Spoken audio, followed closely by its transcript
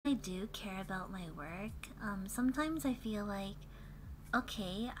do care about my work. Sometimes I feel like,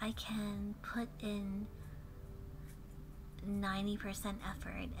 okay, I can put in 90%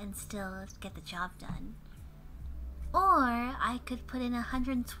 effort and still get the job done. Or I could put in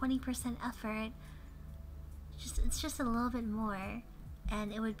 120% effort, it's just a little bit more,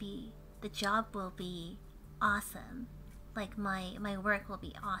 and the job will be awesome. Like my work will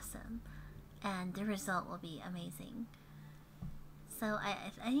be awesome, and the result will be amazing. So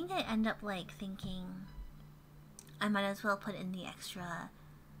I think I end up like thinking I might as well put in the extra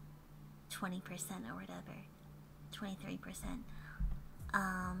 20% or whatever, 23%.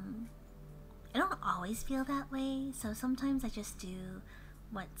 I don't always feel that way, so sometimes I just do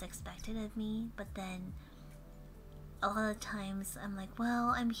what's expected of me, but then a lot of times I'm like,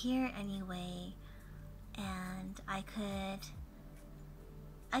 well, I'm here anyway, and I could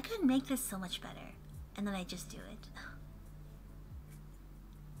make this so much better, and then I just do it.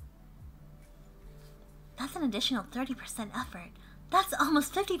 That's an additional 30% effort. That's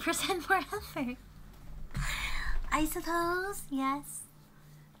almost 50% more effort. I suppose, yes.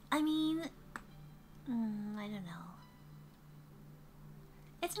 I mean, I don't know.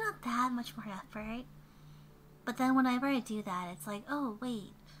 It's not that much more effort. But then whenever I do that, it's like, oh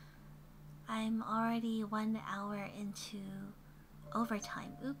wait, I'm already 1 hour into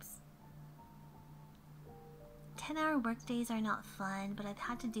overtime. Oops. 10-hour workdays are not fun, but I've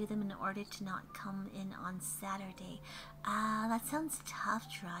had to do them in order to not come in on Saturday. Ah, that sounds tough,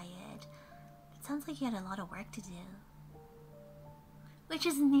 Dryad. It sounds like you had a lot of work to do. Which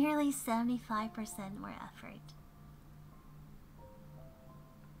is nearly 75% more effort.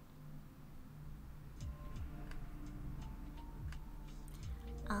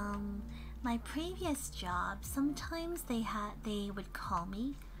 My previous job, sometimes they would call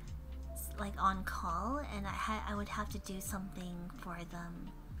me, like on call, and I would have to do something for them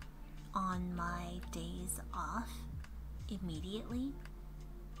on my days off immediately,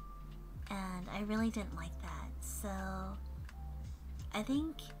 and I really didn't like that. So I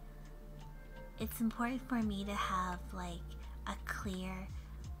think it's important for me to have like a clear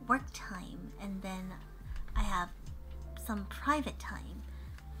work time, and then I have some private time,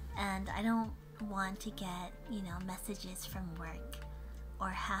 and I don't want to get, messages from work or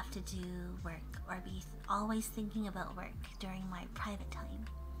have to do work or be always thinking about work during my private time.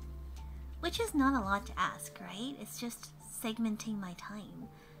 Which is not a lot to ask, right? It's just segmenting my time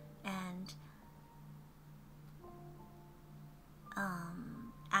and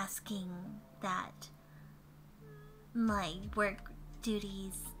asking that my work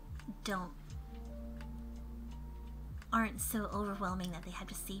duties aren't so overwhelming that they have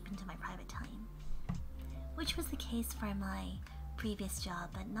to seep into my private time. Which was the case for my previous job,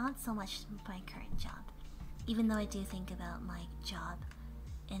 but not so much my current job. Even though I do think about my job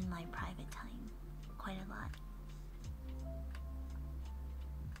in my private time quite a lot.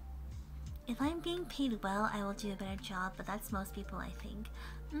 If I'm being paid well, I will do a better job, but that's most people, I think.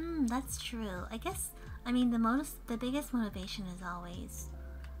 That's true. I guess, the biggest motivation is always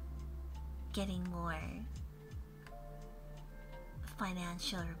getting more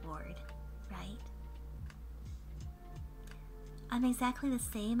financial reward, right? I'm exactly the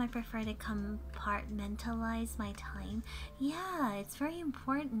same. I prefer to compartmentalize my time. Yeah, it's very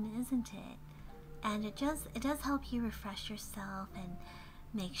important, isn't it? And it does help you refresh yourself and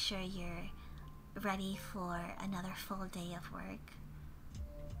make sure you're ready for another full day of work,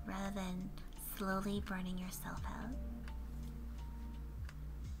 rather than slowly burning yourself out.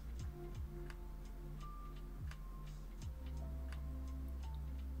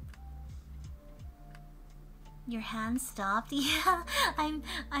 Your hand stopped? Yeah,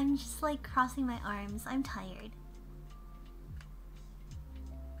 I'm just like crossing my arms. I'm tired.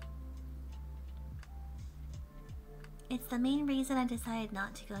 It's the main reason I decided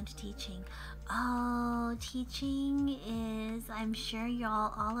not to go into teaching. Oh, teaching is, I'm sure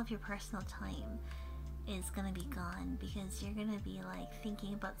all of your personal time is gonna be gone, because you're gonna be like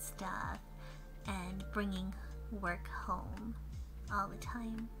thinking about stuff and bringing work home all the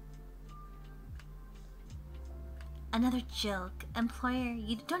time. Another joke. Employer,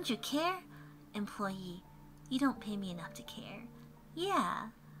 don't you care? Employee, you don't pay me enough to care. Yeah,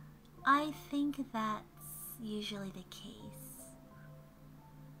 I think that's usually the case.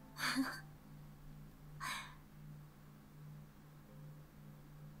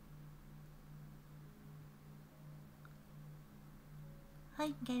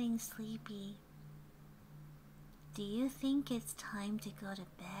 I'm getting sleepy. Do you think it's time to go to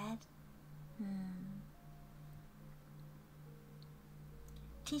bed?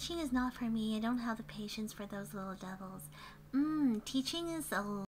 Teaching is not for me. I don't have the patience for those little devils. Teaching is a